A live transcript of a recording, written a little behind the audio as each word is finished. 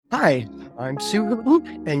Hi, I'm Sue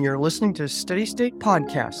Hooten, and you're listening to Steady State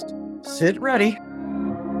Podcast. Sit ready.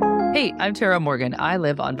 Hey, I'm Tara Morgan. I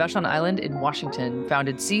live on Vashon Island in Washington,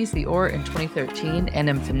 founded Seize the Oar in 2013, and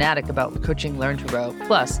am fanatic about coaching Learn to Row.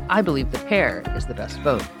 Plus, I believe the pair is the best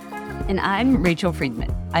boat. And I'm Rachel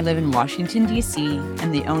Friedman. I live in Washington, D.C.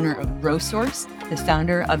 I'm the owner of RowSource, the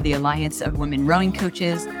founder of the Alliance of Women Rowing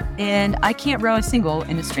Coaches, and I can't row a single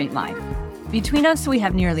in a straight line. Between us, we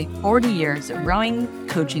have nearly 40 years of rowing,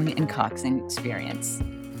 coaching, and coxing experience.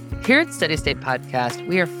 Here at Steady State Podcast,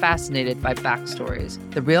 we are fascinated by backstories,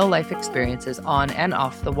 the real-life experiences on and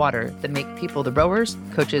off the water that make people the rowers,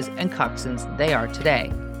 coaches, and coxswains they are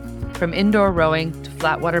today. From indoor rowing to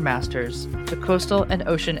flatwater masters to coastal and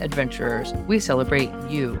ocean adventurers, we celebrate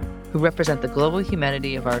you, who represent the global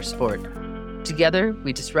humanity of our sport. Together,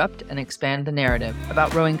 we disrupt and expand the narrative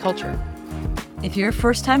about rowing culture. If you're a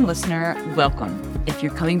first-time listener, welcome. If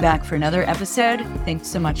you're coming back for another episode, thanks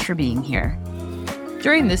so much for being here.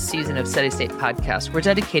 During this season of Steady State Podcast, we're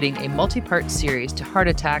dedicating a multi-part series to heart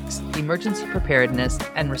attacks, emergency preparedness,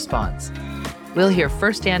 and response. We'll hear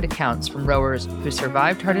firsthand accounts from rowers who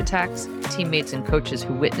survived heart attacks, teammates and coaches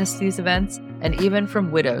who witnessed these events, and even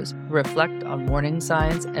from widows who reflect on warning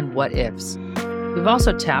signs and what-ifs. We've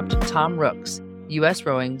also tapped Tom Rooks, U.S.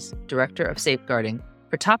 Rowing's Director of Safeguarding,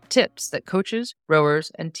 for top tips that coaches,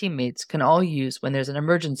 rowers, and teammates can all use when there's an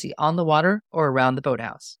emergency on the water or around the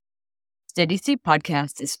boathouse. Steady State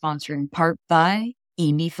Podcast is sponsored in part by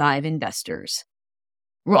S5E5 Investors.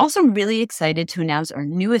 We're also really excited to announce our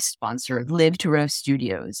newest sponsor, Live to Row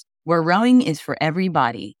Studios, where rowing is for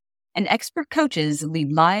everybody. And expert coaches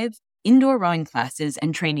lead live indoor rowing classes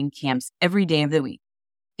and training camps every day of the week.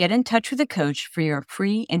 Get in touch with a coach for your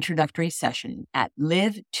free introductory session at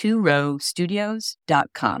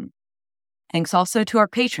live2rowstudios.com. Thanks also to our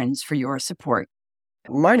patrons for your support.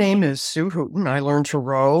 My name is Sue Hooten. I learned to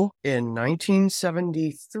row in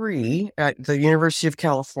 1973 at the University of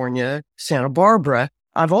California, Santa Barbara.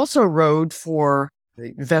 I've also rowed for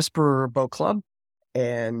the Vesper Boat Club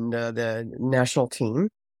and the national team.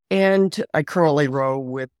 And I currently row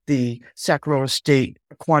with the Sacramento State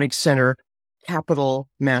Aquatic Center Capital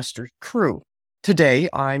Master crew. Today,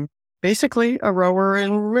 I'm basically a rower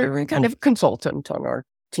and kind of consultant on our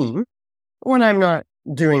team. When I'm not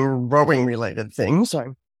doing rowing-related things,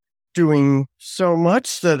 I'm doing so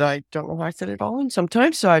much that I don't know how I fit it all in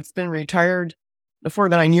sometimes. So I've been retired for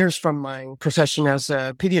 9 years from my profession as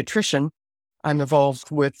a pediatrician. I'm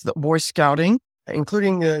involved with the Boy Scouting,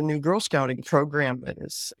 including the new Girl Scouting program that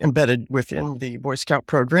is embedded within the Boy Scout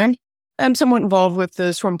program. I'm somewhat involved with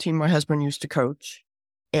the swim team my husband used to coach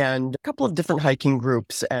and a couple of different hiking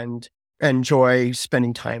groups, and enjoy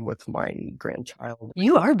spending time with my grandchild.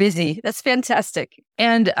 You are busy. That's fantastic.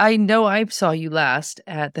 And I know I saw you last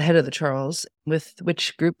at the Head of the Charles. With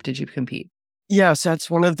which group did you compete? Yes,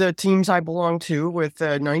 that's one of the teams I belong to with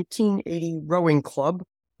the 1980 Rowing Club.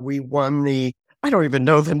 We won I don't even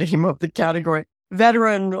know the name of the category,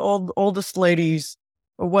 veteran, oldest ladies,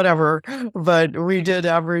 whatever, but we did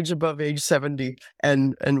average above age 70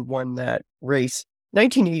 and won that race.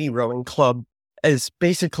 1980 Rowing Club is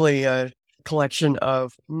basically a collection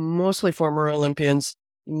of mostly former Olympians.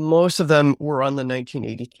 Most of them were on the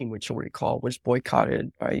 1980 team, which you'll recall was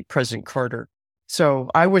boycotted by President Carter. So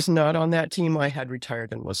I was not on that team. I had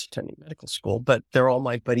retired and was attending medical school, but they're all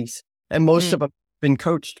my buddies. And most of them have been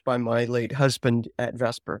coached by my late husband at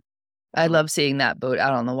Vesper. I love seeing that boat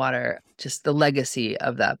out on the water, just the legacy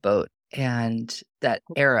of that boat and that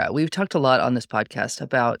era. We've talked a lot on this podcast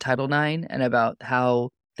about Title IX and about how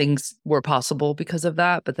things were possible because of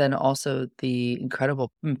that, but then also the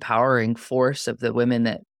incredible empowering force of the women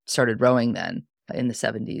that started rowing then in the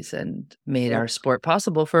 70s and made our sport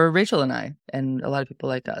possible for Rachel and I and a lot of people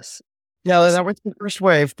like us. Yeah, that was the first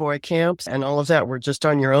wave. Boy camps and all of that were just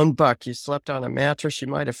on your own buck. You slept on a mattress you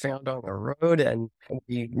might have found on the road, and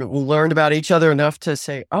we learned about each other enough to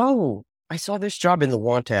say, oh, I saw this job in the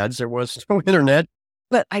want ads. There was no internet,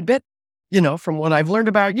 but I bet, from what I've learned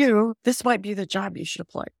about you, this might be the job you should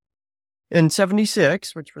apply. In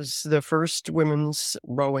 76, which was the first women's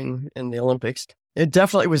rowing in the Olympics, it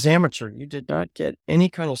definitely was amateur. You did not get any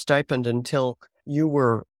kind of stipend until you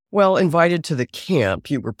were invited to the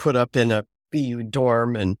camp. You were put up in a BU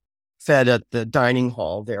dorm and fed at the dining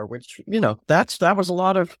hall there, which, that was a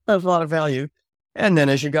lot of value. And then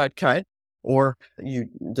as you got cut, or I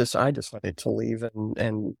decided to leave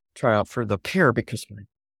and try out for the pair because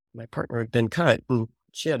my partner had been cut and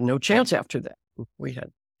she had no chance after that. We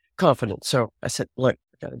had confidence. So I said, look,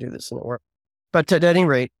 I got to do this in the work. But at any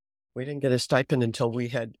rate, we didn't get a stipend until we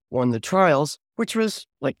had won the trials, which was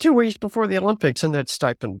like 2 weeks before the Olympics. And that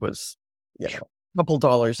stipend was, couple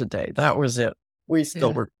dollars a day. That was it. We still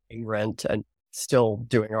Yeah. were paying rent and still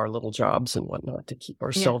doing our little jobs and whatnot to keep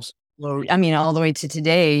ourselves afloat. I mean, all the way to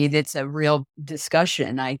today, that's a real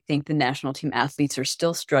discussion. I think the national team athletes are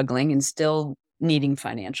still struggling and still needing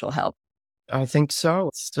financial help. I think so.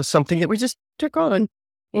 It's just something that we just took on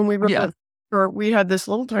when we were, Yeah. or we had this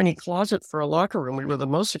little tiny closet for a locker room. We were the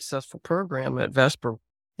most successful program at Vesper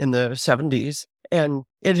in the 70s. And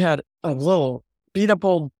it had a little beat up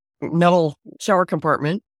old metal shower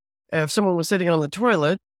compartment. If someone was sitting on the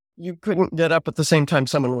toilet, you couldn't get up at the same time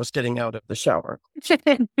someone was getting out of the shower.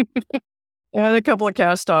 And a couple of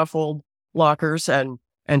cast off old lockers and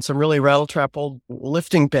some really rattle trap old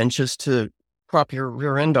lifting benches to prop your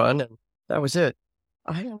rear end on. And that was it.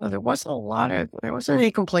 I don't know. There wasn't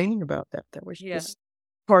any complaining about that. That was just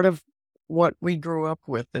part of what we grew up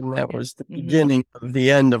with. And that was the beginning of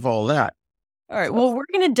the end of all that. All right. Well, we're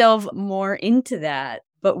going to delve more into that,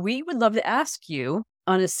 but we would love to ask you,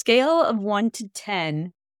 on a scale of 1 to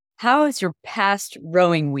 10, how has your past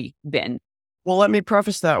rowing week been? Well, let me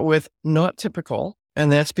preface that with not typical.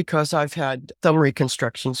 And that's because I've had thumb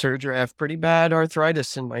reconstruction surgery. I have pretty bad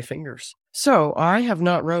arthritis in my fingers. So I have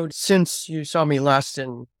not rowed since you saw me last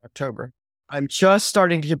in October. I'm just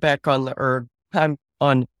starting to get back on the erg. I'm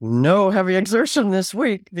on no heavy exertion this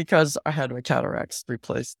week because I had my cataracts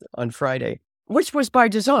replaced on Friday, which was by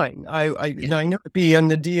design. I knew to be on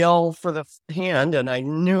the DL for the hand, and I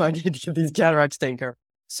knew I needed to get these cataracts taken care of.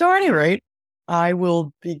 So at any rate, I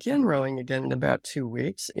will begin rowing again in about 2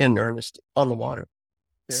 weeks in earnest on the water.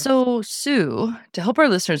 Yeah. So, Sue, to help our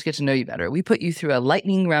listeners get to know you better, we put you through a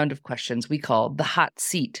lightning round of questions we call the hot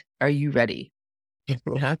seat. Are you ready?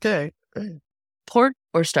 Okay. Port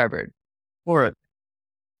or starboard? Port.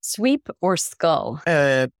 Sweep or scull?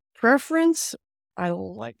 Preference? I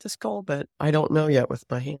like the skull, but I don't know yet with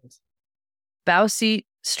my hands. Bow seat,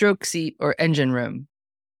 stroke seat, or engine room?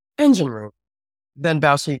 Engine room. Then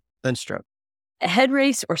bow seat, then stroke. A head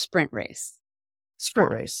race or sprint race?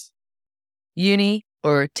 Sprint race. Uni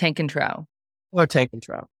or tank and trow? Or tank and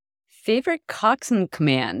trow. Favorite coxswain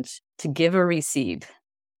command to give or receive?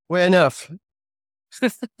 Way enough.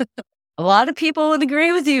 A lot of people would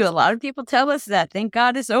agree with you. A lot of people tell us that. Thank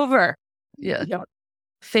God it's over. Yeah.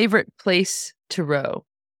 Favorite place to row?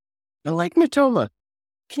 Lake Natoma.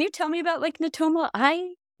 Can you tell me about Lake Natoma?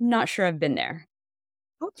 I'm not sure I've been there.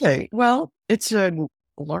 Okay. Well, it's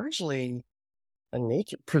largely a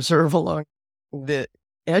nature preserve along the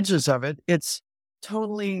edges of it. It's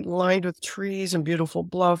totally lined with trees and beautiful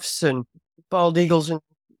bluffs and bald eagles and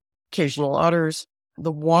occasional otters.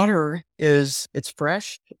 The water it's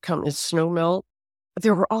fresh. It's snow melt.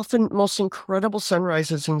 There were often most incredible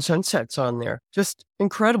sunrises and sunsets on there. Just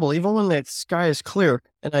incredible, even when the sky is clear.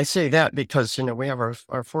 And I say that because, we have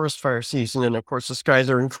our forest fire season. And of course, the skies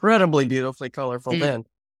are incredibly beautifully colorful then.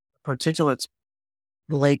 Particulates.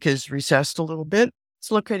 The lake is recessed a little bit.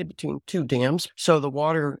 It's located between 2 dams. So the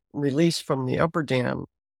water release from the upper dam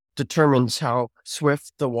determines how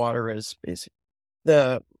swift the water is, basically.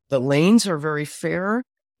 The lanes are very fair.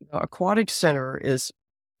 The aquatic center is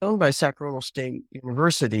owned by Sacramento State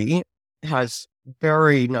University. It has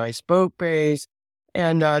very nice boat bays.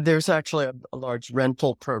 And there's actually a large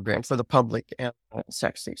rental program for the public and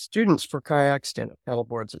Sac State students for kayaks, stand-up paddle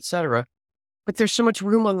boards, etc. But there's so much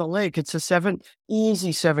room on the lake. It's a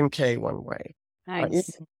easy 7K one way.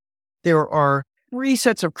 Nice. There are 3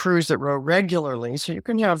 sets of crews that row regularly. So you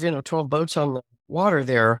can have, 12 boats on the water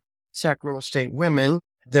there. Sacramento State women.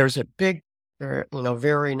 There's a big,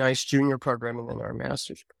 very nice junior program and then our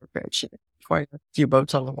master's program. Quite a few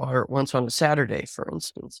boats on the water at once on a Saturday, for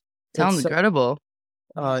instance. Sounds incredible.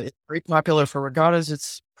 It's very popular for regattas.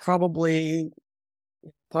 It's possibly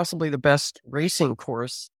the best racing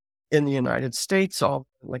course in the United States. Like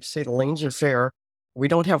I say, the lanes are fair. We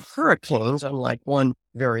don't have hurricanes, unlike one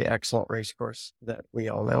very excellent race course that we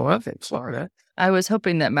all know of in Florida. I was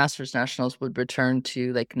hoping that Masters Nationals would return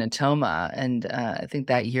to Lake Natoma, and I think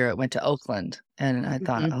that year it went to Oakland. And I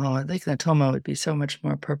thought, Lake Natoma would be so much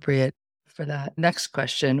more appropriate for that. Next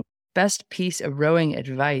question. Best piece of rowing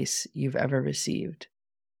advice you've ever received?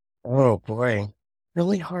 Oh, boy.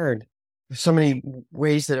 Really hard. There's so many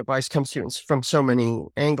ways that advice comes to you from so many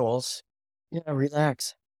angles.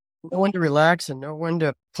 Relax. Know when to relax and know when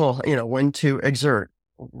to pull, when to exert.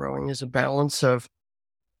 Rowing is a balance of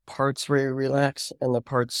parts where you relax and the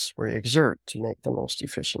parts where you exert to make the most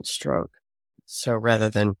efficient stroke. So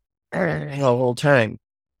rather than the whole time,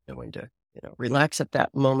 know when to, relax at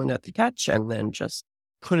that moment at the catch and then just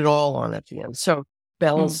put it all on at the end. So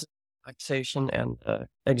balance, relaxation, and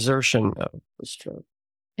exertion of the stroke.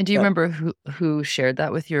 And do you remember who shared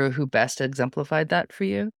that with you or who best exemplified that for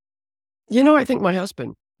you? I think my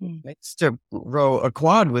husband. I used to row a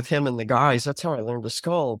quad with him and the guys. That's how I learned to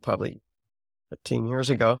scull probably 15 years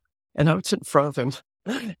ago. And I would sit in front of him.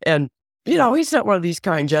 And, he's not one of these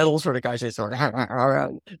kind, gentle sort of guys that sort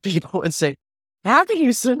of people would say, how can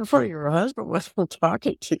you sit in front of your husband without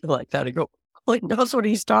talking to you like that? I go, well, he knows what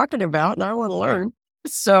he's talking about and I want to learn.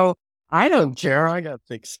 So I don't care. I got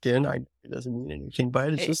thick skin. It doesn't mean anything,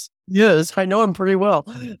 but it's just, yes, I know him pretty well.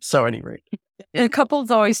 So anyway. And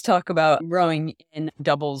couples always talk about rowing in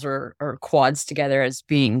doubles or quads together as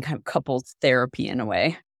being kind of couples therapy in a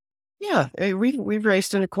way. Yeah, we've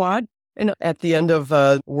raced in a quad. And at the end of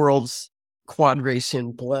World's Quad Race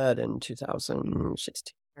in Bled in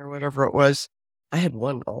 2016 or whatever it was, I had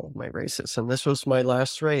won all of my races. And this was my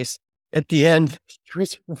last race. At the end,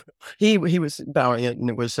 he was bowing it, and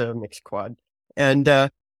it was a mixed quad. And he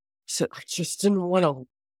said, I just didn't want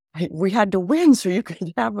to, we had to win so you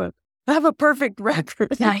could have a perfect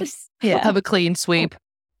record. Nice. Yeah. Have a clean sweep.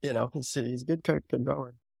 He said he's a good coach, good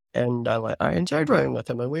rower. And I enjoyed rowing with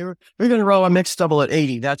him. And we were going to row a mixed double at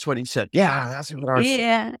 80. That's what he said. Yeah, that's what our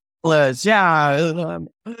was. Yeah.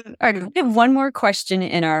 All right. We have one more question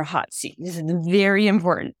in our hot seat. This is very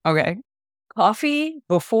important. Okay. Coffee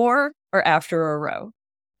before or after a row?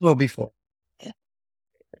 Well, before.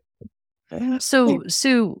 So,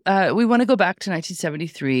 Sue, we want to go back to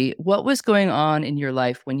 1973. What was going on in your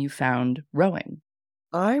life when you found rowing?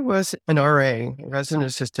 I was an RA, resident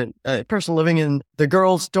assistant, a person living in the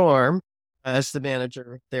girls' dorm as the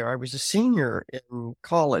manager there. I was a senior in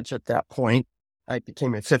college at that point. I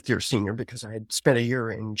became a fifth-year senior because I had spent a year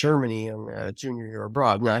in Germany and a junior year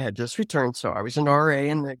abroad, and I had just returned. So I was an RA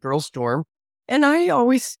in the girls' dorm, and I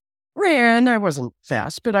always ran. I wasn't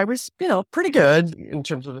fast, but I was, pretty good in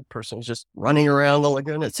terms of the person who's just running around the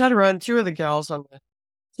lagoon, et cetera. And two of the gals on the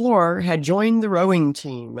floor had joined the rowing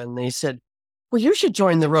team, and they said, well, you should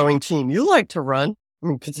join the rowing team. You like to run.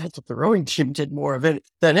 Because that's what the rowing team did more of it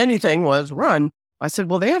than anything was run. I said,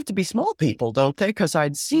 well, they have to be small people, don't they? Because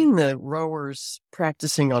I'd seen the rowers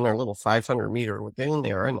practicing on our little 500-meter lagoon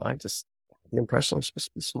there, and I just had the impression it was supposed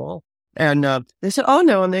to be small. And they said, oh,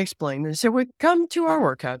 no, and they explained. They said, well, come to our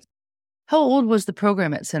workout. How old was the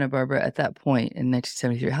program at Santa Barbara at that point in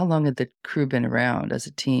 1973? How long had the crew been around as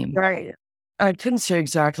a team? Right. I couldn't say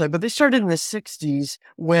exactly, but they started in the 60s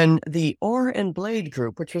when the Oar and Blade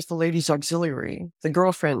group, which was the ladies' auxiliary, the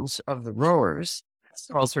girlfriends of the rowers,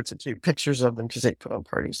 all sorts of cute pictures of them because they put on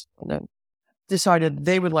parties, and then decided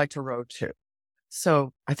they would like to row too.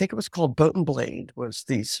 So I think it was called Boat and Blade was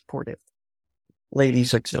the supportive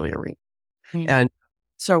ladies' auxiliary. And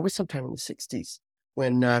so it was sometime in the 60s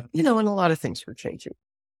when, and a lot of things were changing.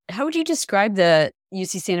 How would you describe the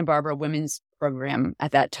UC Santa Barbara women's program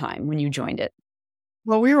at that time when you joined it?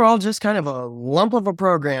 Well, we were all just kind of a lump of a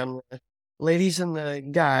program, ladies and the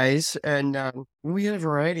guys. And we had a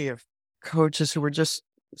variety of coaches who were just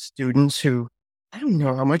students who, I don't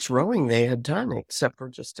know how much rowing they had done, except for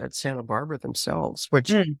just at Santa Barbara themselves, which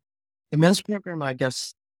the men's program, I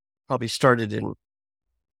guess, probably started in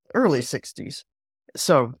early 60s.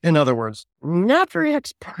 So, in other words, not very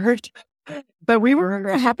expert. But we were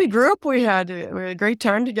a happy group. We had a great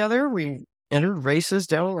time together. We entered races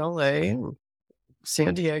down in LA and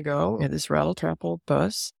San Diego. We had this rattle-trap old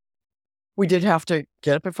bus. We did have to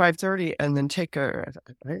get up at 5:30 and then take I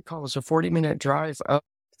recall it was a 40-minute drive up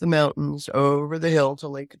the mountains over the hill to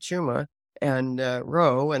Lake Cachuma and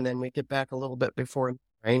row. And then we get back a little bit before the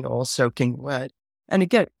rain, all soaking wet. And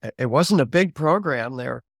again, it wasn't a big program.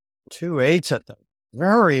 There were 2 8s at the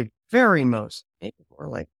very, very most. Maybe more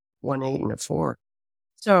like 1 8 and a 4.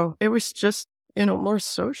 So it was just, more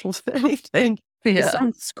social than anything. It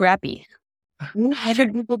sounds scrappy. We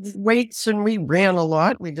had weights and we ran a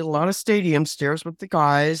lot. We did a lot of stadium stairs with the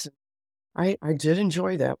guys. I did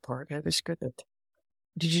enjoy that part. I was good at it.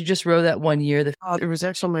 Did you just row that 1 year? It was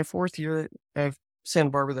actually my 4th year of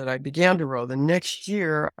Santa Barbara that I began to row. The next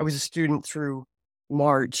year, I was a student through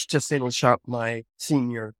March to finish up my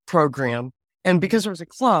senior program. And because it was a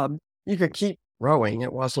club, you could keep rowing.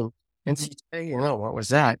 It wasn't NCAA, what was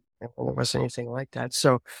that? It wasn't anything like that.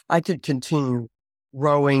 So I could continue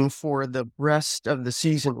rowing for the rest of the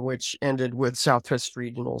season, which ended with Southwest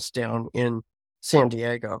Regionals down in San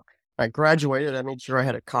Diego. I graduated. I made sure I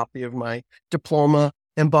had a copy of my diploma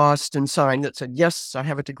embossed and signed that said, yes, I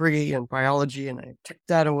have a degree in biology. And I took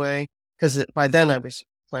that away because by then I was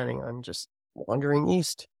planning on just wandering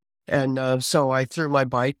east. And so I threw my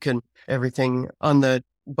bike and everything on the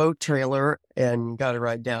boat trailer and got a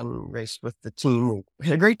ride down and raced with the team. We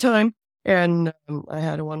had a great time. And I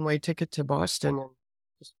had a one-way ticket to Boston and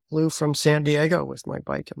just flew from San Diego with my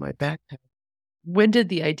bike and my backpack. When did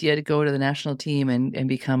the idea to go to the national team and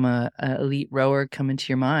become a elite rower come into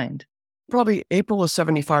your mind? Probably April of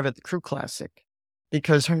 75 at the Crew Classic,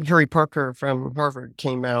 because Harry Parker from Harvard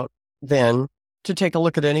came out then to take a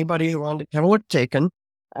look at anybody who wanted to have a look taken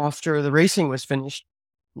after the racing was finished.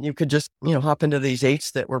 You could just, hop into these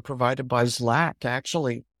eights that were provided by Zlak,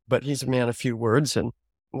 actually. But he's a man of few words. And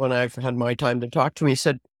when I've had my time to talk to him, he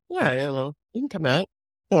said, yeah, you can come out.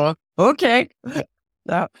 Okay.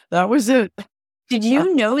 That was it. Did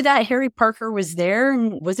you know that Harry Parker was there?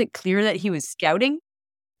 And was it clear that he was scouting?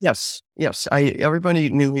 Yes. Everybody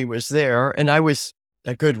knew he was there. And I was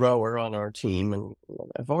a good rower on our team. And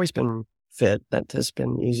I've always been fit. That has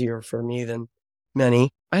been easier for me than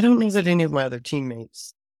many. I don't know that any of my other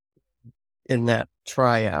teammates in that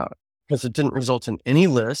tryout, because it didn't result in any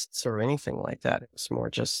lists or anything like that. It was more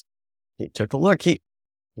just, he took a look. He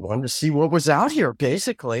wanted to see what was out here,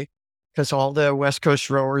 basically, because all the West Coast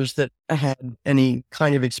rowers that had any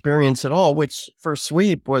kind of experience at all, which for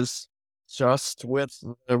sweep was just with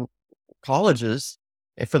the colleges,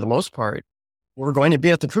 for the most part, were going to be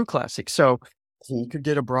at the Crew Classic. So he could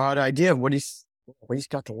get a broad idea of what he's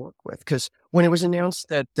got to work with. Because when it was announced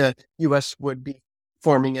that the U.S. would be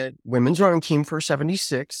forming a women's rowing team for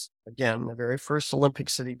 76, again, the very first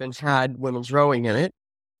Olympics that even had women's rowing in it,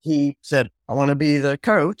 he said, I want to be the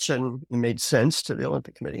coach, and it made sense to the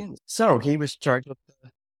Olympic Committee. And so he was charged with the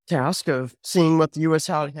task of seeing what the U.S.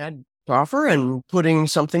 had to offer and putting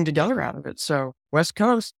something together out of it. So West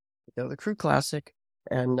Coast, the Crew Classic,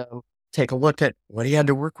 and take a look at what he had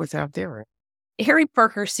to work with out there. Harry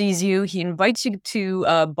Parker sees you. He invites you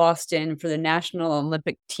to Boston for the National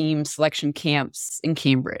Olympic Team selection camps in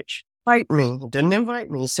Cambridge. He didn't invite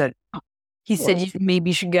me. He said, you maybe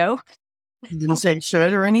you should go. He didn't say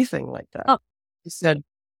should or anything like that. Oh. He said,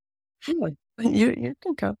 you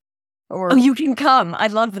can come. Or, you can come. I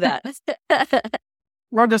love that.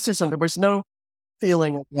 Well, there was no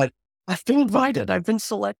feeling of like, I've been invited. I've been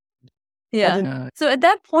selected. Yeah. So at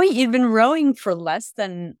that point, you'd been rowing for less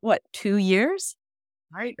than, 2 years?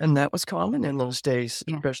 Right. And that was common in those days,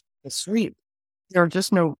 Yeah. especially the sweep. There were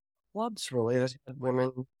just no clubs really that had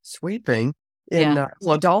women sweeping. In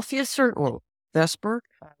Philadelphia, certainly. Vesper,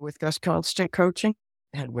 with Gus Constant coaching,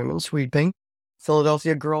 had women sweeping.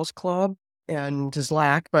 Philadelphia Girls Club and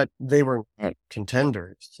Zlak, but they were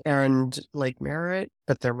contenders. And Lake Merritt,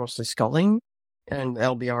 but they're mostly sculling. And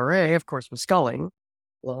LBRA, of course, was sculling.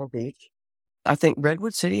 Long Beach. I think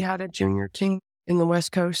Redwood City had a junior team in the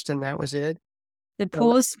West Coast, and that was it. The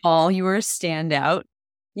pool is small. You were a standout.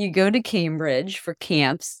 You go to Cambridge for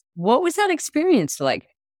camps. What was that experience like?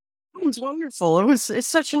 It was wonderful. It's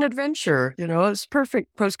such an adventure. It was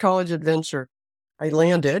perfect post-college adventure. I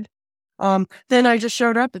landed. Then I just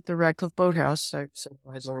showed up at the Radcliffe Boathouse. I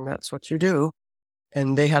learned that's what you do.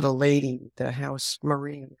 And they had a lady, the house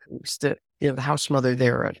Marie, who's the house mother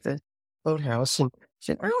there at the boathouse. And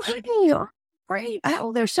she said, oh, honey, you're great.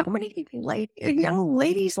 Oh, there's so many young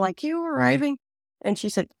ladies like you arriving. And she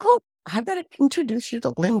said, oh, I've got to introduce you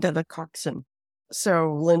to Linda, the coxswain.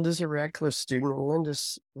 So Linda's a Radcliffe student.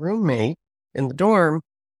 Linda's roommate in the dorm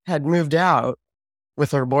had moved out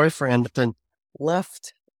with her boyfriend and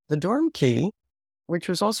left the dorm key, which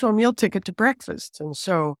was also a meal ticket to breakfast. And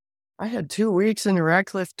so I had 2 weeks in the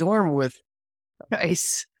Radcliffe dorm with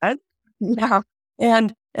ice. And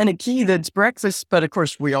a key that's breakfast. But of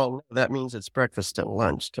course, we all know that means it's breakfast and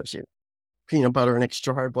lunch, because you peanut butter, an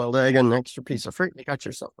extra hard-boiled egg, and an extra piece of fruit. You got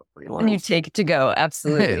yourself a free lunch. And you take it to go.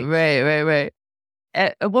 Absolutely. Right.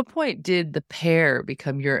 At what point did the pair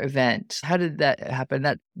become your event? How did that happen?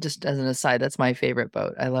 That just as an aside, that's my favorite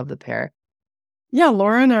boat. I love the pair. Yeah,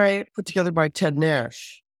 Laura and I put together by Ted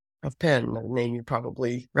Nash of Penn, a name you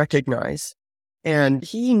probably recognize. And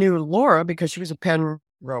he knew Laura because she was a Penn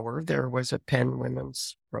rower. There was a Penn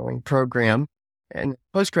women's rowing program, and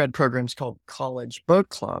postgrad programs called College Boat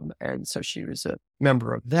Club. And so she was a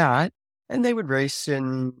member of that. And they would race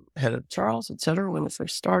in Head of Charles, et cetera, when it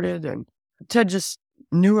first started. And Ted just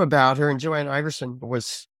knew about her, and Joanne Iverson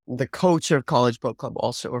was the coach of College Boat Club,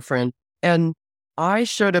 also a friend. And I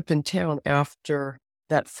showed up in town after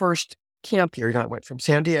that first camp year. I went from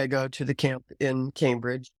San Diego to the camp in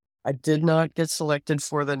Cambridge. I did not get selected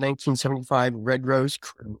for the 1975 Red Rose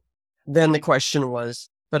crew. Then the question was,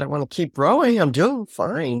 but I want to keep rowing. I'm doing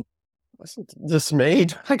fine. I wasn't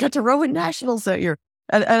dismayed. I got to row at nationals that year.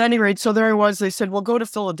 At any rate, so there I was. They said, well, go to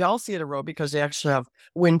Philadelphia to row because they actually have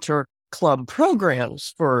winter club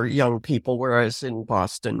programs for young people, whereas in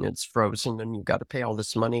Boston, it's frozen and you've got to pay all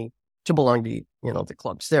this money to belong to, the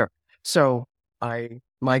clubs there. So I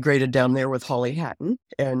migrated down there with Holly Hatton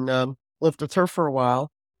and lived with her for a while.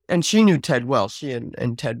 And she knew Ted well. She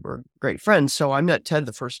and Ted were great friends. So I met Ted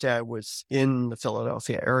the first day I was in the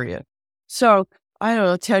Philadelphia area. So I don't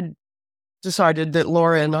know, Ted decided that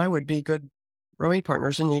Laura and I would be good rowing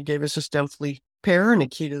partners, and he gave us a stealthy pair and a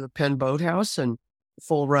key to the Penn boathouse and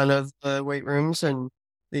full run of the weight rooms and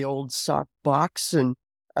the old sock box and,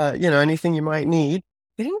 anything you might need.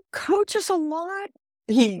 He didn't coach us a lot.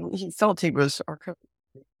 He felt he was our coach.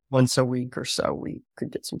 Once a week or so, we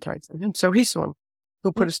could get some time from him. So he's the one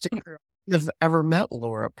who put us together. I've ever met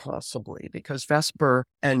Laura, possibly, because Vesper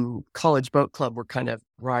and College Boat Club were kind of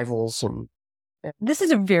rivals. And this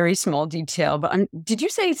is a very small detail, but did you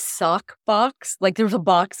say sock box? Like there was a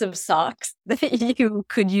box of socks that you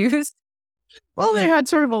could use? Well, they had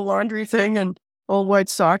sort of a laundry thing and old white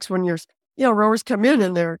socks when rowers come in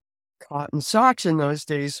and their cotton socks in those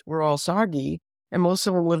days were all soggy, and most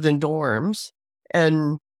of them lived in dorms.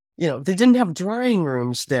 And they didn't have drying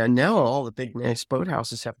rooms then. Now all the big, nice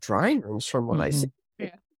boathouses have drying rooms, from what I see.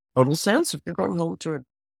 Yeah. Total sense if you're going home to it.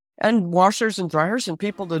 And washers and dryers and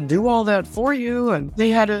people to do all that for you. And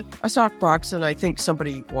they had a sock box, and I think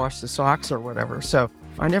somebody washed the socks or whatever. So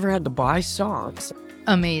I never had to buy socks.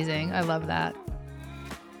 Amazing. I love that.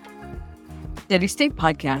 Steady State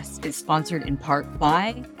Podcast is sponsored in part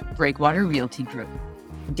by Breakwater Realty Group.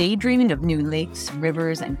 Daydreaming of new lakes,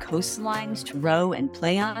 rivers, and coastlines to row and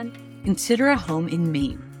play on? Consider a home in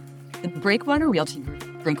Maine. The Breakwater Realty Group,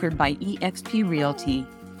 brokered by eXp Realty,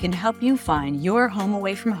 can help you find your home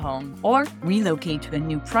away from home or relocate to a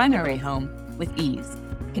new primary home with ease.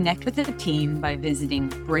 Connect with the team by visiting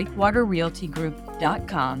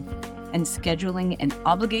breakwaterrealtygroup.com and scheduling an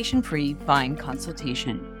obligation-free buying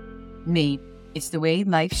consultation. Maine, it's the way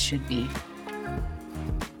life should be.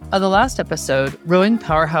 On the last episode, rowing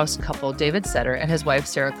powerhouse couple David Setter and his wife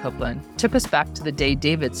Sarah Copeland took us back to the day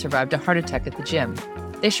David survived a heart attack at the gym.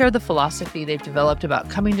 They share the philosophy they've developed about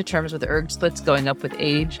coming to terms with erg splits going up with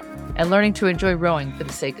age and learning to enjoy rowing for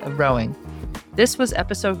the sake of rowing. This was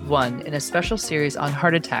episode 1 in a special series on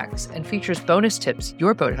heart attacks and features bonus tips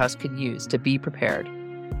your boathouse can use to be prepared.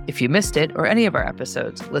 If you missed it or any of our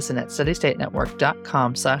episodes, listen at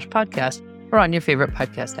steadystatenetwork.com/podcast or on your favorite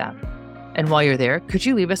podcast app. And while you're there, could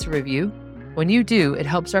you leave us a review? When you do, it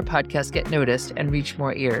helps our podcast get noticed and reach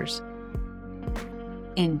more ears.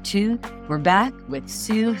 In 2, we're back with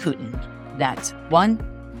Sue Hooten. That's 1,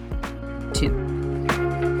 2.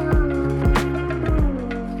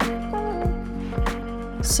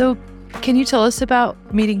 So, can you tell us about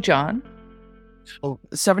meeting John? Well,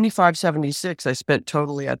 75, 76, I spent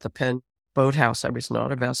totally at the Penn boathouse. I was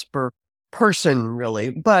not a Vesper person,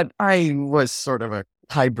 really, but I was sort of a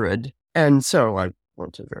hybrid. And so I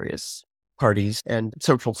went to various parties and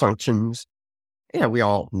social functions. Yeah, we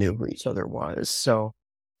all knew who each other was. So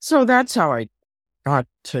that's how I got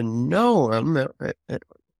to know him. It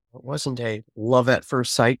wasn't a love at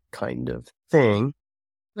first sight kind of thing.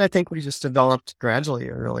 I think we just developed gradually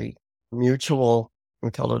a really mutual,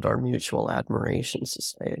 we called it our mutual admiration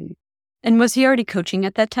society. And was he already coaching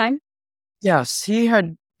at that time? Yes, he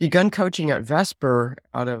had begun coaching at Vesper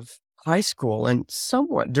out of high school, and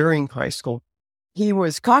somewhat during high school. He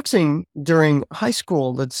was coxing during high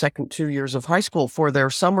school, the second 2 years of high school, for their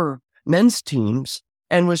summer men's teams,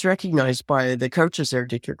 and was recognized by the coaches there,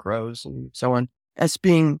 Dietrich Rose and so on, as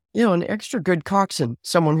being, an extra good coxswain,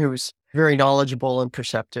 someone who's very knowledgeable and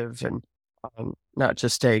perceptive, and not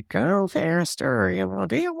just a go faster,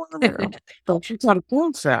 do you want to don't you got to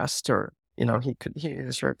go faster? He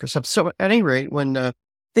was very perceptive. So at any rate, when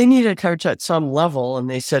they needed a coach at some level, and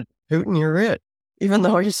they said, Hooten, you're it, even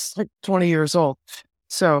though he's like 20 years old.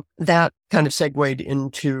 So that kind of segued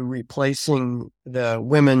into replacing the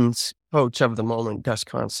women's coach of the moment, Gus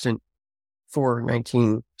Constant, for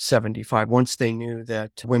 1975. Once they knew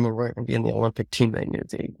that women were going to be in the Olympic team, they knew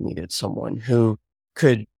they needed someone who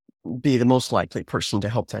could be the most likely person to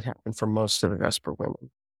help that happen for most of the Vesper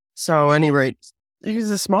women. So at any rate, he's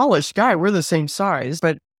a smallish guy. We're the same size,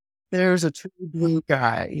 but there's a true blue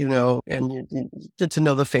guy, and you get to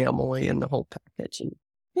know the family and the whole package. And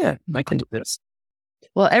yeah, I can do this.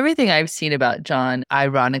 Well, everything I've seen about John,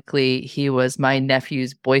 ironically, he was my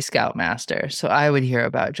nephew's Boy Scout master. So I would hear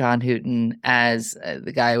about John Hooten as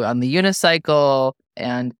the guy on the unicycle.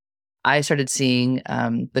 And I started seeing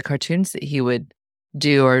the cartoons that he would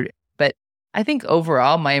do. But I think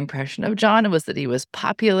overall, my impression of John was that he was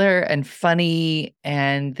popular and funny,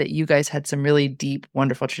 and that you guys had some really deep,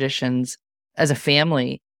 wonderful traditions as a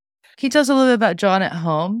family. Can you tell us a little bit about John at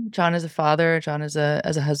home? John as a father, John as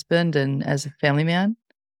a husband, and as a family man?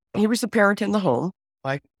 He was the parent in the home.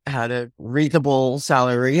 I had a reasonable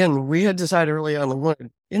salary, and we had decided early on we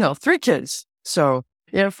wanted, 3 kids. So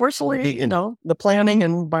Yeah, fortunately, the planning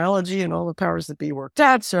and biology and all the powers that be worked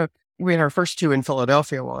out. So we had our first two in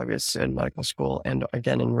Philadelphia while I was in medical school and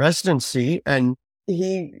again in residency. And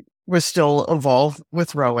he was still involved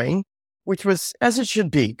with rowing, which was as it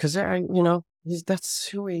should be, because that's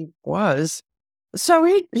who he was. So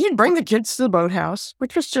he'd bring the kids to the boathouse,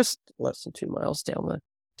 which was just less than 2 miles down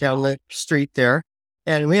the street there,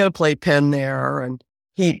 and we had a playpen there, and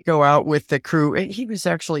he'd go out with the crew. He was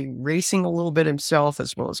actually racing a little bit himself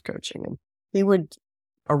as well as coaching, and he would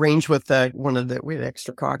arrange with we had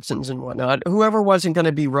extra coxswains and whatnot. Whoever wasn't going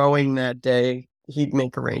to be rowing that day, he'd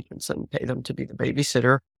make arrangements and pay them to be the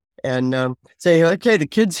babysitter, and say, "Okay, the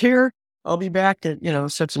kid's here. I'll be back at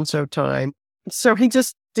such and so time." So he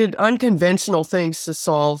just did unconventional things to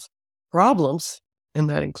solve problems, and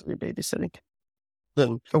that included babysitting.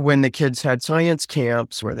 Then when the kids had science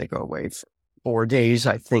camps where they go away for 4 days,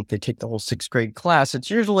 I think they take the whole 6th grade class. It's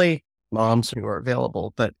usually moms who are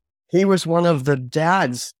available, but he was one of the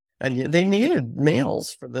dads, and they needed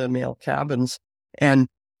males for the male cabins. And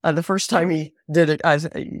the first time he did it,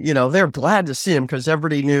 they're glad to see him because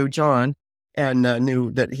everybody knew John and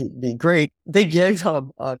knew that he'd be great. They gave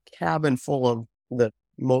him a cabin full of the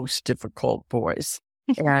most difficult boys,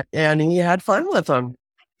 and he had fun with them.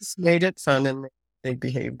 Just made it fun, and they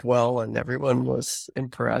behaved well, and everyone was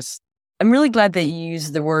impressed. I'm really glad that you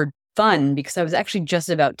used the word fun because I was actually just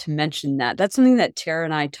about to mention that. That's something that Tara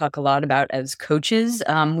and I talk a lot about as coaches.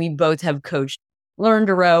 We both have coached Learn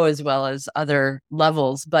to Row as well as other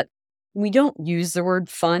levels, but we don't use the word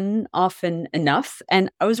fun often enough.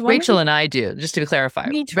 And I was wondering... Rachel and I do, just to clarify.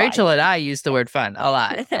 Rachel and I use the word fun a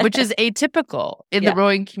lot, which is atypical in the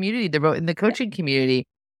rowing community, in the coaching community.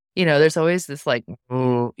 There's always this it's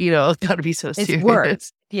got to be so serious. It's work.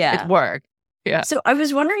 Yeah. It's work. Yeah. So I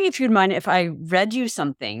was wondering if you'd mind if I read you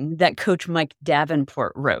something that Coach Mike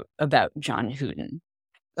Davenport wrote about John Hooten.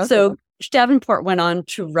 Okay. So Davenport went on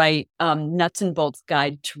to write Nuts and Bolts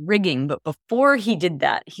Guide to Rigging. But before he did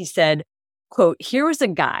that, he said, quote, "Here was a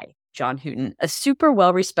guy, John Hooten, a super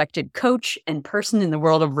well-respected coach and person in the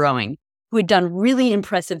world of rowing who had done really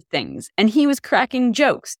impressive things. And he was cracking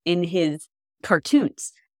jokes in his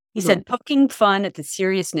cartoons. He said, poking fun at the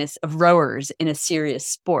seriousness of rowers in a serious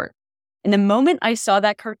sport. And the moment I saw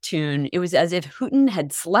that cartoon, it was as if Hooten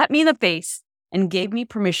had slapped me in the face and gave me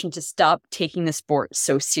permission to stop taking the sport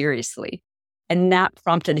so seriously. And that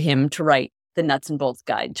prompted him to write the Nuts and Bolts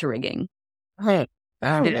Guide to Rigging." Right.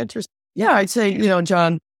 Interesting. Yeah, I'd say,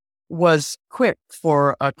 John was quick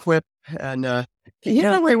for a quip, and he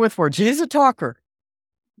had a way with words. He's a talker.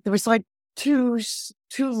 There was like two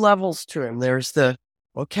levels to him. There's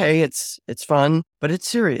it's fun, but it's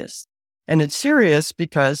serious. And it's serious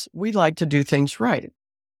because we like to do things right.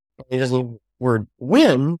 He doesn't use the word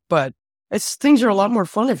win, but things are a lot more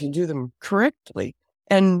fun if you do them correctly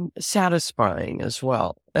and satisfying as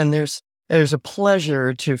well. And there's a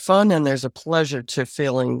pleasure to fun, and there's a pleasure to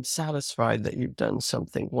feeling satisfied that you've done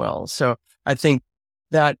something well. So I think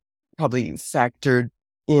that probably factored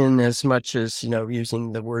in as much as,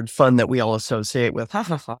 using the word fun that we all associate with ha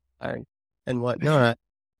ha ha and whatnot,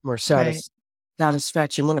 more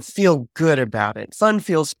satisfaction. Want to feel good about it. Fun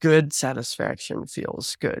feels good. Satisfaction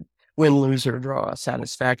feels good. Win, lose, or draw.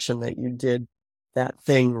 Satisfaction that you did that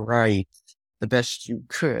thing right, the best you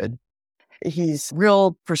could. He's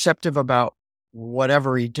real perceptive about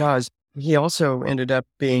whatever he does. He also ended up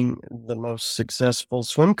being the most successful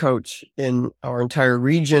swim coach in our entire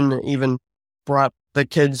region, even brought the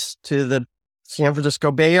kids to the San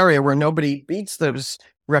Francisco Bay Area where nobody beats those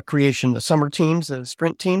recreation, the summer teams, the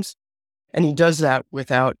sprint teams. And he does that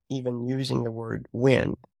without even using the word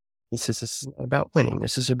win. He says, this is not about winning.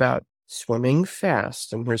 This is about swimming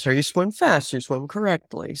fast. And here's how you swim fast. You swim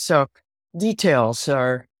correctly. So details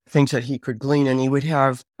are things that he could glean, and he would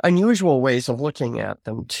have unusual ways of looking at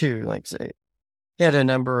them too. Like say, he had a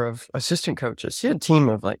number of assistant coaches. He had a team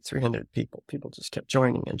of like 300 people. People just kept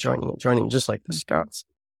joining, just like the Scouts.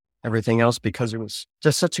 Everything else because it was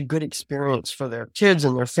just such a good experience for their kids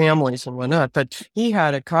and their families and whatnot. But he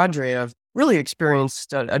had a cadre of really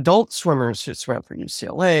experienced adult swimmers who swam for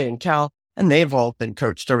UCLA and Cal, and they've all been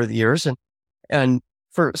coached over the years. And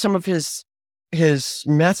for some of his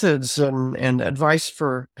methods and advice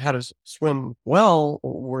for how to swim well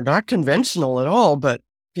were not conventional at all, but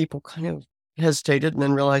people kind of hesitated and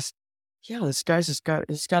then realized, yeah, this guy's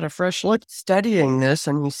he's got a fresh look studying this,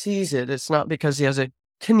 and he sees it. It's not because he has a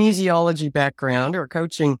kinesiology background or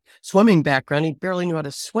coaching swimming background. He barely knew how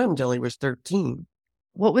to swim till he was 13.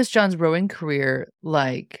 What was John's rowing career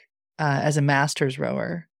like as a master's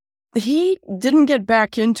rower? He didn't get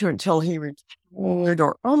back into it until he retired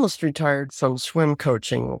or almost retired from swim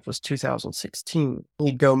coaching, which was 2016.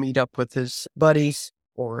 He'd go meet up with his buddies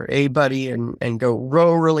or a buddy and go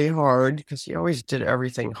row really hard because he always did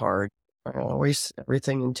everything hard, always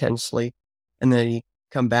everything intensely. And then he'd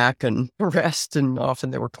come back and rest. And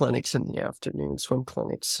often there were clinics in the afternoon, swim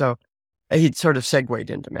clinics. So he'd sort of segued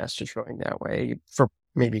into masters rowing that way for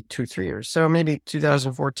maybe 2-3 years. So maybe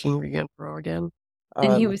 2014 we began to row again.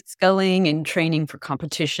 And he was sculling and training for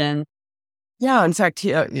competition. Yeah, in fact,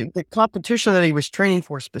 the competition that he was training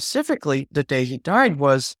for specifically the day he died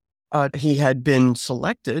was he had been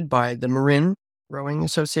selected by the Marin Rowing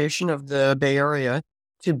Association of the Bay Area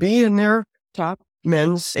to be in their top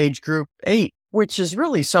men's age group 8, which is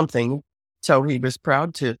really something. So he was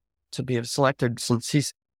proud to be selected since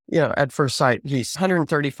he's, at first sight, he's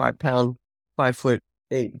 135-pound,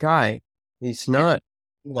 5'8" guy. He's not,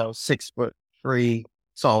 6'3"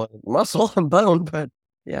 solid muscle and bone, but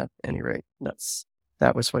yeah, at any rate,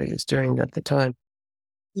 that was what he was doing at the time.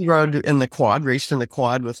 He rode in the quad, raced in the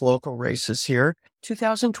quad with local races here.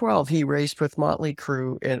 2012, he raced with Motley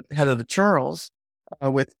Crew head of the Charles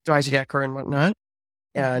with Dweisiger and whatnot.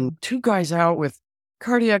 And 2 guys out with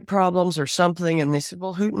cardiac problems or something. And they said,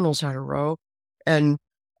 well, Hooten knows how to row. And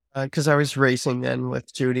because I was racing then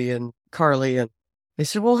with Judy and Carly, and they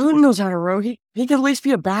said, well, Hooten knows how to row. He could at least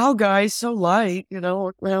be a bow guy, so light,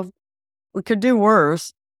 well, we could do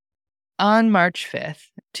worse. On March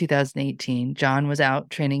 5th, 2018, John was out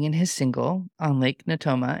training in his single on Lake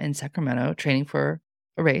Natoma in Sacramento, training for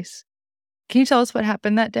a race. Can you tell us what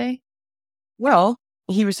happened that day? Well,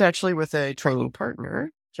 he was actually with a training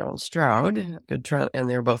partner, John Stroud, and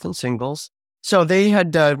they were both in singles. So they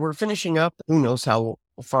had were finishing up. Who knows how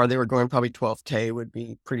far they were going? Probably 12K would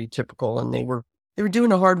be pretty typical. And they were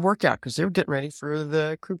doing a hard workout because they were getting ready for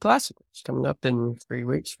the Crew Classic, which is coming up in 4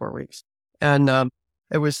 weeks. And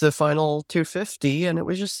it was the final 250, and it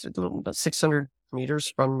was just about 600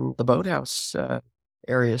 meters from the boathouse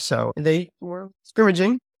area. So they were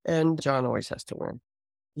scrimmaging, and John always has to win.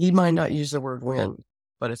 He might not use the word win,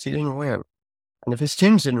 but if he didn't win, and if his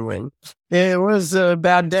teams didn't win, it was a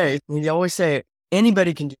bad day. He'd always say,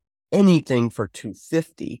 anybody can do anything for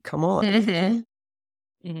 250. Come on.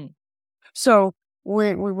 Mm-hmm. So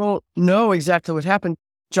we won't know exactly what happened.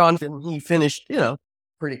 John, he finished,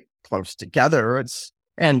 pretty close together.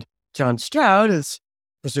 And John Stroud is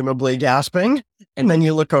presumably gasping. And then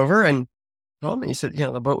you look over and he said,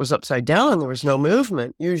 the boat was upside down and there was no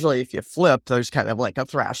movement. Usually if you flip, there's kind of like a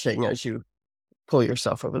thrashing as you pull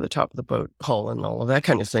yourself over the top of the boat hull and all of that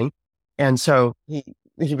kind of thing. And so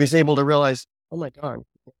he was able to realize, oh my God,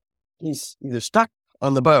 he's either stuck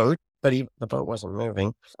on the boat, but the boat wasn't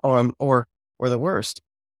moving, or the worst.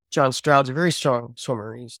 John Stroud's a very strong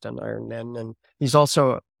swimmer. He's done Ironman, and he's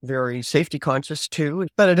also very safety conscious too.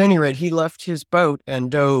 But at any rate, he left his boat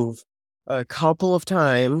and dove a couple of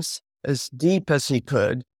times as deep as he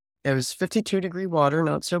could. It was 52-degree water,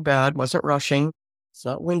 not so bad, wasn't rushing. It's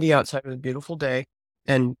not windy outside, it was a beautiful day,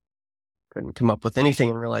 and couldn't come up with anything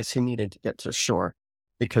and realized he needed to get to shore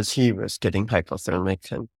because he was getting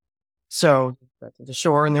hypothermic. And so got to the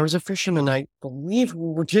shore, and there was a fisherman, I believe,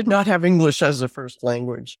 who did not have English as a first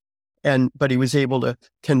language. But he was able to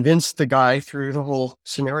convince the guy through the whole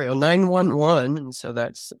scenario, 911. And so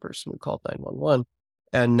that's the person who called 911.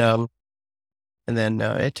 And then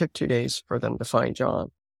it took 2 days for them to find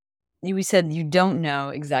John. You said you don't know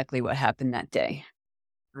exactly what happened that day.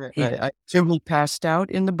 I assume he passed out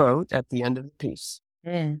in the boat at the end of the piece.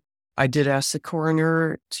 I did ask the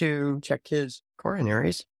coroner to check his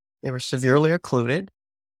coronaries. They were severely occluded,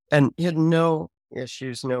 and he had no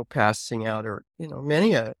issues, no passing out, or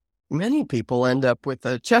many people end up with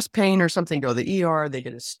a chest pain or something, go to the ER, they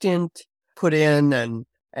get a stint put in,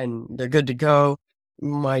 and they're good to go.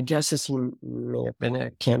 My guess is he may have been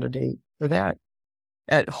a candidate for that.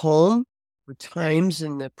 At home, for times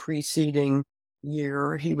in the preceding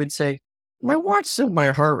year, he would say, my watch said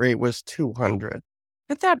my heart rate was 200.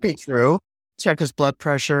 Could that be true? Check his blood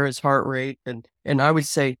pressure, his heart rate, and I would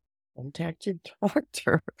say, contact your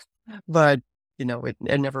doctor. But,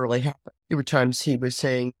 it never really happened. There were times he was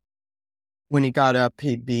saying when he got up,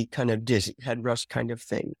 he'd be kind of dizzy, head rush kind of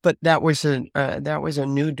thing. But that was a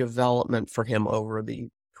new development for him over the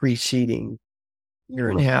preceding year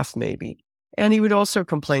and a half, maybe. And he would also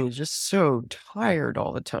complain he's just so tired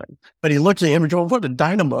all the time. But he looked at him and go, what a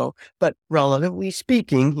dynamo. But relatively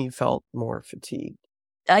speaking, he felt more fatigued.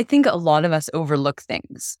 I think a lot of us overlook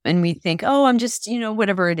things and we think, oh, I'm just,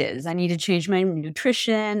 whatever it is. I need to change my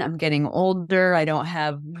nutrition. I'm getting older. I don't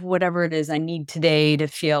have whatever it is I need today to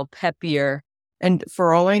feel peppier. And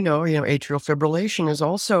for all I know, atrial fibrillation is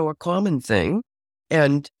also a common thing.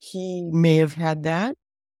 And he may have had that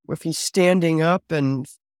if he's standing up and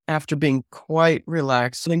after being quite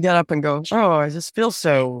relaxed and get up and go, oh, I just feel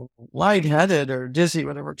so lightheaded or dizzy,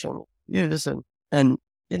 whatever term you use. And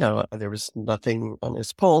there was nothing on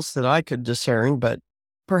his pulse that I could discern, but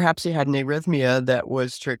perhaps he had an arrhythmia that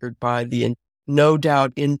was triggered by the no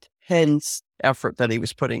doubt intense effort that he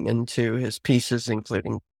was putting into his pieces,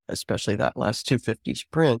 including especially that last 250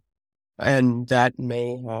 sprint. And that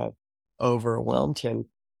may have overwhelmed him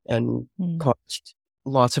and caused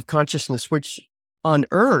loss of consciousness, which on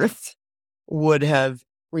Earth would have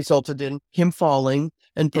resulted in him falling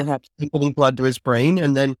and perhaps putting blood to his brain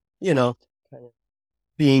and then, kind of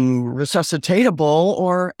being resuscitatable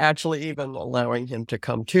or actually even allowing him to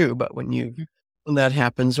come to. But when that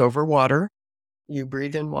happens over water, you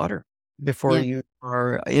breathe in water before you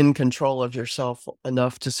are in control of yourself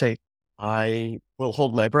enough to say, I will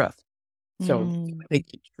hold my breath. So I think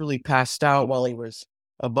he truly passed out while he was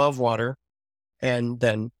above water, and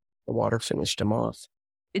then the water finished him off.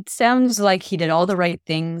 It sounds like he did all the right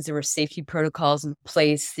things. There were safety protocols in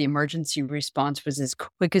place. The emergency response was as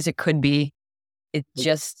quick as it could be. It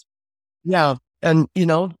just... Yeah. And,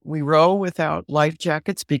 we row without life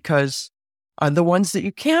jackets because the ones that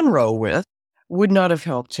you can row with would not have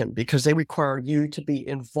helped him because they require you to be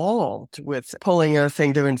involved with pulling a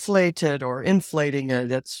thing to inflate it or inflating it.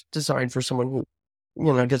 That's designed for someone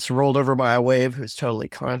who, gets rolled over by a wave who's totally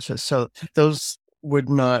conscious. So those would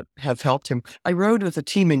not have helped him. I rowed with a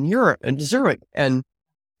team in Europe, in Zurich, and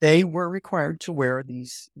they were required to wear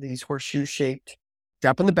these horseshoe-shaped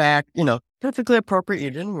strap in the back, perfectly appropriate.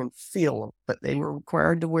 You didn't even feel them, but they were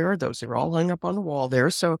required to wear those. They were all hung up on the wall there.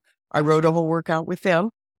 So I rowed a whole workout with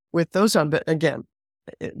them with those on. But again,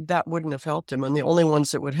 that wouldn't have helped him. And the only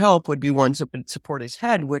ones that would help would be ones that would support his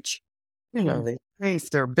head, which, if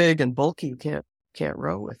they're big and bulky, you can't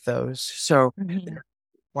row with those. So they're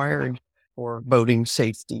required for boating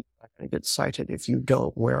safety. You're not going to get sighted if you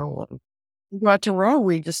don't wear one. But to row,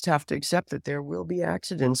 we just have to accept that there will be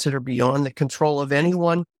accidents that are beyond the control of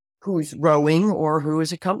anyone who's rowing or who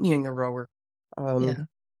is accompanying a rower. You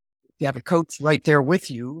have a coach right there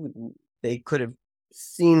with you. They could have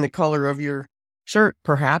seen the color of your shirt,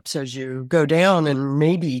 perhaps, as you go down and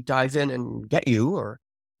maybe dive in and get you or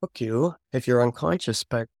hook you if you're unconscious.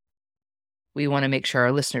 But we want to make sure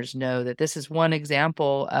our listeners know that this is one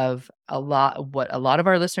example of what a lot of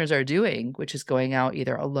our listeners are doing, which is going out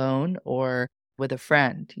either alone or with a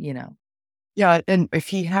friend, Yeah. And if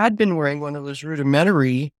he had been wearing one of those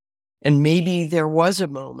rudimentary, and maybe there was a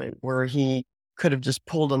moment where he could have just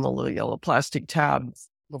pulled on the little yellow plastic tab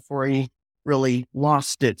before he really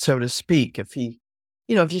lost it, so to speak. If you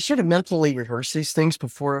should have mentally rehearsed these things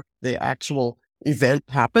before the actual event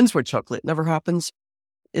happens, which hopefully it never happens,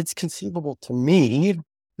 it's conceivable to me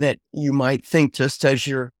that you might think just as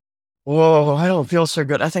you're, whoa, I don't feel so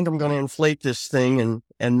good. I think I'm going to inflate this thing.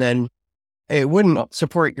 And then it wouldn't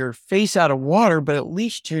support your face out of water, but at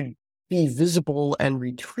least you'd be visible and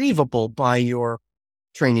retrievable by your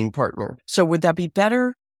training partner. So would that be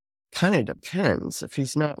better? Kind of depends. If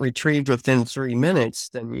he's not retrieved within 3 minutes,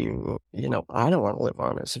 then I don't want to live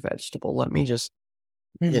on as a vegetable. Let me just,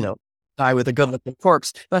 die with a good-looking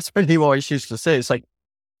corpse. That's what he always used to say. It's like,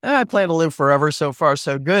 I plan to live forever. So far,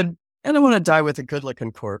 so good. And I want to die with a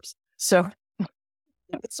good-looking corpse. So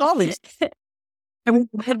it's all these. And when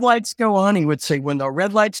the red lights go on, he would say, when the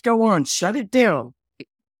red lights go on, shut it down.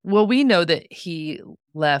 Well, we know that he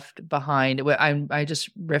left behind. I just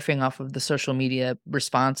riffing off of the social media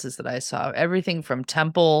responses that I saw. Everything from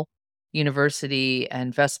Temple University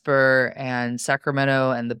and Vesper and Sacramento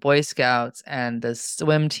and the Boy Scouts and the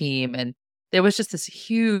swim team. And there was just this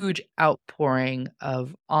huge outpouring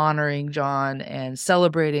of honoring John and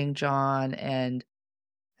celebrating John and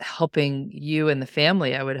helping you and the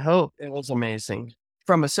family, I would hope. It was amazing.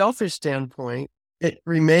 From a selfish standpoint, it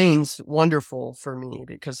remains wonderful for me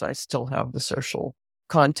because I still have the social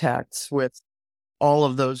contacts with all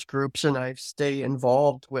of those groups and I stay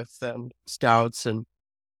involved with them, scouts. And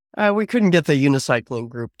we couldn't get the unicycling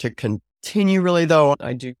group to continue really, though.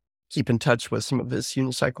 I do keep in touch with some of his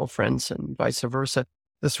unicycle friends and vice versa.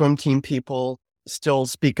 The swim team people still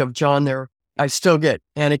speak of John there. I still get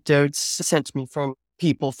anecdotes sent to me from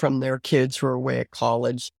people from their kids who are away at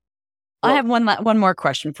college. I have one more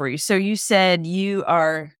question for you. So you said you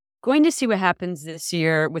are going to see what happens this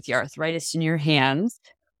year with your arthritis in your hands.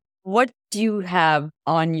 What do you have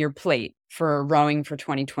on your plate for rowing for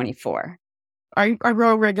 2024? I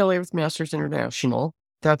row regularly with Masters International.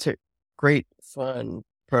 That's a great, fun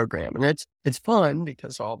program, and it's fun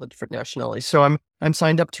because all the different nationalities. So I'm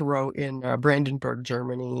signed up to row in Brandenburg,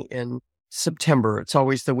 Germany in September. It's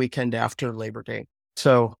always the weekend after Labor Day.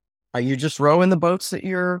 So you just row in the boats that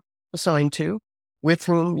you're assigned to, with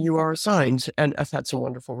whom you are assigned. And I've had some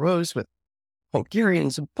wonderful rows with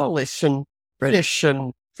Hungarians and Polish and British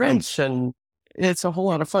and French, and it's a whole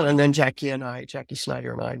lot of fun. And then Jackie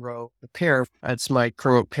Snyder and I row the pair. That's my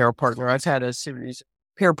current pair partner. I've had a series of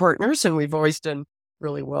pair partners, and we've always done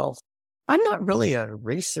really well. I'm not really a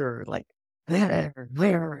racer, like,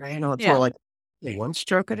 it's more like one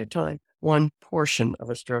stroke at a time, one portion of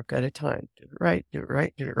a stroke at a time. Do it right, do it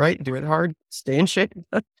right, do it right, do it hard, stay in shape.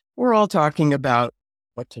 We're all talking about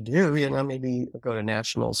what to do. Maybe go to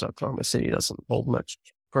nationals. Oklahoma City doesn't hold much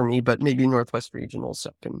for me, but maybe Northwest Regionals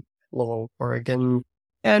up in Lowell, Oregon.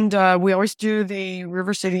 And we always do the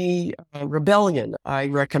River City Rebellion. I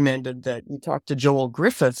recommended that you talk to Joel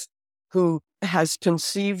Griffith, who has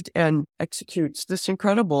conceived and executes this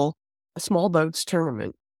incredible small boats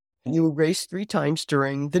tournament. You race 3 times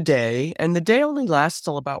during the day, and the day only lasts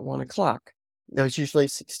till about 1 o'clock. There's usually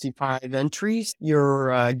 65 entries.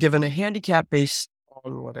 You're given a handicap based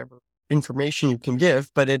on whatever information you can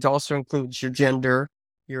give, but it also includes your gender,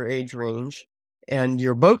 your age range, and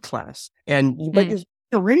your boat class. But you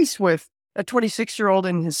race with a 26-year-old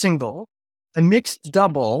in his single, a mixed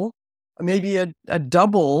double, maybe a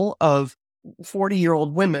double of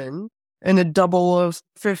 40-year-old women, and a double of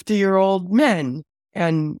 50-year-old men.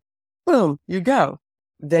 And boom, you go.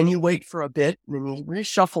 Then you wait for a bit, and then he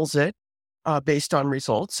reshuffles it based on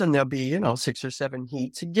results, and there'll be, 6 or 7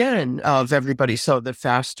 heats again of everybody. So the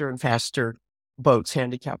faster and faster boats,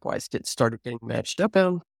 handicap-wise, started getting matched up,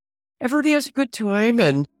 and everybody has a good time,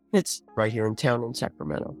 and it's right here in town in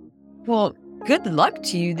Sacramento. Well, good luck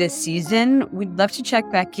to you this season. We'd love to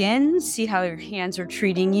check back in, see how your hands are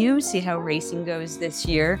treating you, see how racing goes this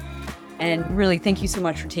year. And really, thank you so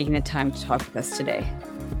much for taking the time to talk with us today.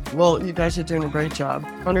 Well, you guys are doing a great job.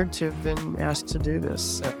 Honored to have been asked to do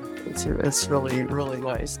this. It's really, really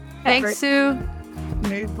nice. Thanks, Sue.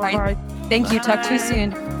 Bye. Right. Thank you. Talk to you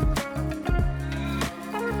soon.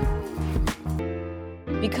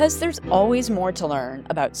 Because there's always more to learn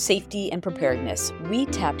about safety and preparedness, we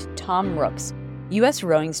tapped Tom Rooks, U.S.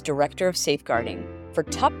 Rowing's Director of Safeguarding, for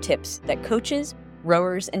top tips that coaches,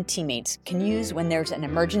 rowers, and teammates can use when there's an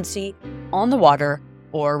emergency on the water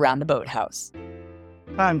or around the boathouse.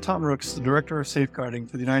 Hi, I'm Tom Rooks, the Director of Safeguarding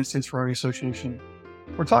for the United States Rowing Association.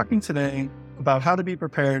 We're talking today about how to be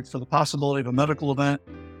prepared for the possibility of a medical event,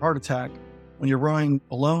 heart attack, when you're rowing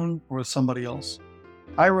alone or with somebody else.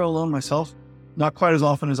 I row alone myself, not quite as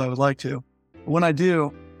often as I would like to. But when I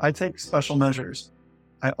do, I take special measures.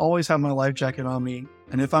 I always have my life jacket on me,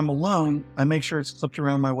 and if I'm alone, I make sure it's clipped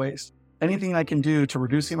around my waist. Anything I can do to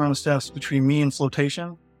reduce the amount of steps between me and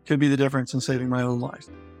flotation could be the difference in saving my own life.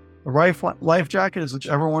 The life jacket is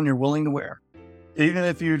whichever one you're willing to wear. Even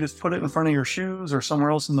if you just put it in front of your shoes or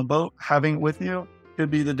somewhere else in the boat, having it with you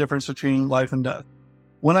could be the difference between life and death.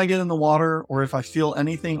 When I get in the water, or if I feel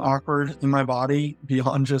anything awkward in my body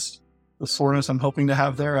beyond just the soreness I'm hoping to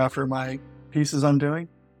have there after my piece is undoing,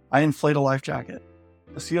 I inflate a life jacket.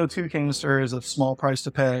 A CO2 canister is a small price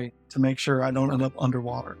to pay to make sure I don't end up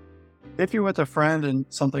underwater. If you're with a friend and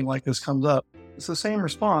something like this comes up, it's the same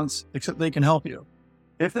response, except they can help you.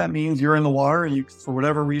 If that means you're in the water and you, for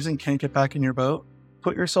whatever reason, can't get back in your boat,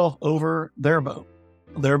 put yourself over their boat.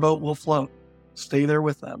 Their boat will float. Stay there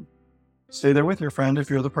with them. Stay there with your friend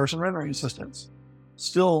if you're the person rendering assistance.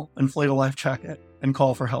 Still inflate a life jacket and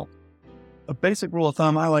call for help. A basic rule of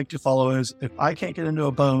thumb I like to follow is if I can't get into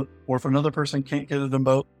a boat, or if another person can't get into a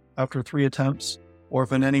boat after 3 attempts, or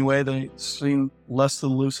if in any way they seem less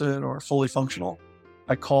than lucid or fully functional,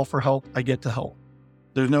 I call for help, I get to help.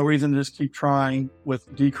 There's no reason to just keep trying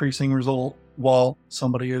with decreasing result while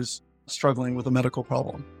somebody is struggling with a medical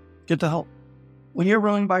problem. Get to help. When you're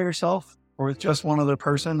rowing by yourself or with just one other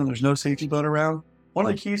person and there's no safety boat around, one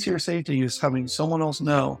of the keys to your safety is having someone else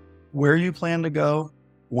know where you plan to go,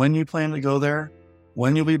 when you plan to go there,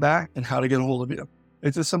 when you'll be back, and how to get a hold of you.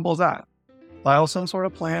 It's as simple as that. File some sort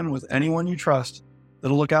of plan with anyone you trust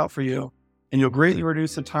that'll look out for you, and you'll greatly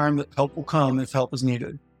reduce the time that help will come if help is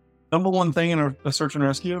needed. Number one thing in a search and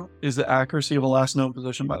rescue is the accuracy of a last known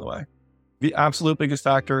position, by the way. The absolute biggest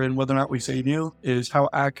factor in whether or not we save you is how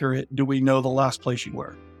accurate do we know the last place you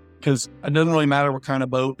were. Because it doesn't really matter what kind of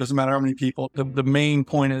boat, doesn't matter how many people. The main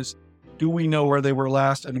point is, do we know where they were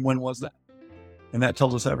last and when was that? And that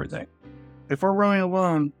tells us everything. If we're rowing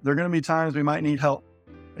alone, there are going to be times we might need help,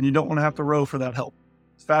 and you don't want to have to row for that help.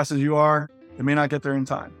 As fast as you are, you may not get there in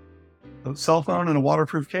time. A cell phone in a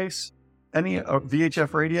waterproof case, any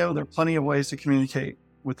VHF radio, there are plenty of ways to communicate.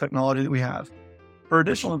 with technology that we have. For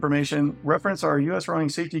additional information, reference our U.S. rowing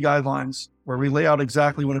safety guidelines, where we lay out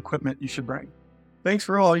exactly what equipment you should bring. Thanks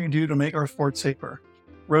for all you do to make our sport safer.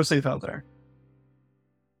 Row safe out there.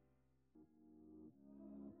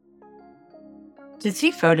 To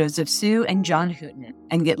see photos of Sue and John Hooten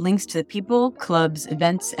and get links to the people, clubs,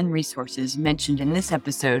 events, and resources mentioned in this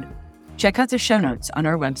episode, check out the show notes on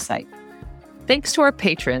our website. Thanks to our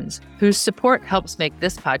patrons, whose support helps make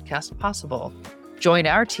this podcast possible. Join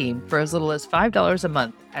our team for as little as $5 a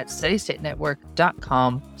month at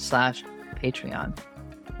steadystatenetwork.com/Patreon.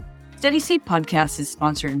 Steady State Podcast is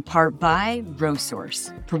sponsored in part by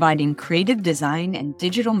RowSource, providing creative design and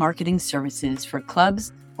digital marketing services for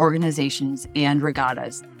clubs, organizations, and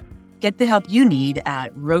regattas. Get the help you need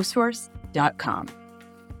at rowsource.com.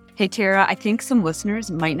 Hey, Tara, I think some listeners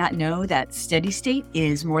might not know that Steady State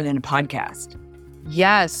is more than a podcast.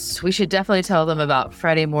 Yes, we should definitely tell them about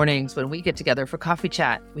Friday mornings when we get together for coffee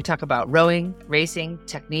chat. We talk about rowing, racing,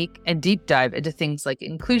 technique, and deep dive into things like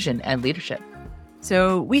inclusion and leadership.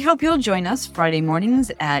 So we hope you'll join us Friday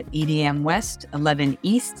mornings at 8 a.m. West, 11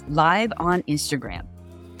 East, live on Instagram.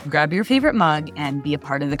 Grab your favorite mug and be a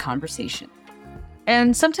part of the conversation.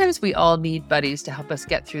 And sometimes we all need buddies to help us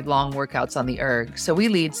get through long workouts on the erg. So we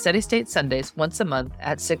lead Steady State Sundays once a month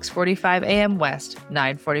at 6:45 a.m. West,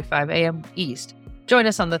 9:45 a.m. East. Join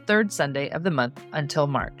us on the third Sunday of the month until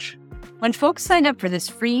March. When folks sign up for this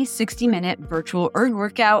free 60-minute virtual erg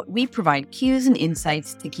workout, we provide cues and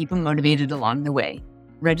insights to keep them motivated along the way.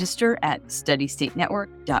 Register at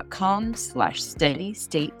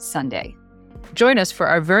steadystatenetwork.com/steadystatesunday. Join us for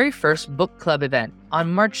our very first book club event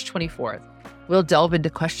on March 24th. We'll delve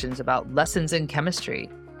into questions about lessons in chemistry,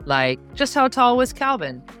 like just how tall was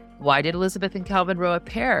Calvin? Why did Elizabeth and Calvin row a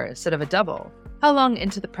pair instead of a double? How long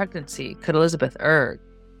into the pregnancy could Elizabeth erg?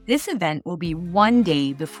 This event will be one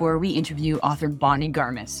day before we interview author Bonnie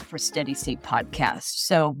Garmis for Steady State Podcast.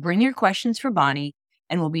 So bring your questions for Bonnie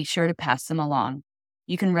and we'll be sure to pass them along.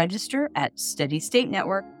 You can register at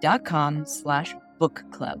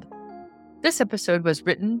steadystatenetwork.com/bookclub. This episode was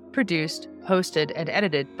written, produced, hosted, and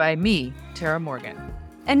edited by me, Tara Morgan.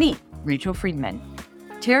 And me, Rachel Friedman.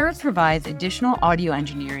 Tara provides additional audio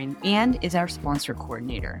engineering and is our sponsor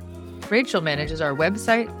coordinator. Rachel manages our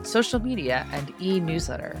website, social media, and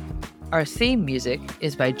e-newsletter. Our theme music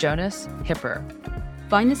is by Jonas Hipper.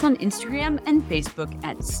 Find us on Instagram and Facebook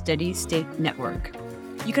at Steady State Network.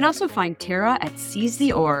 You can also find Tara at Seize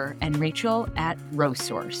the Oar and Rachel at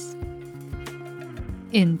RowSource.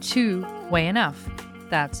 In 2 way enough.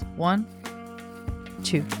 That's 1,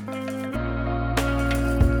 2.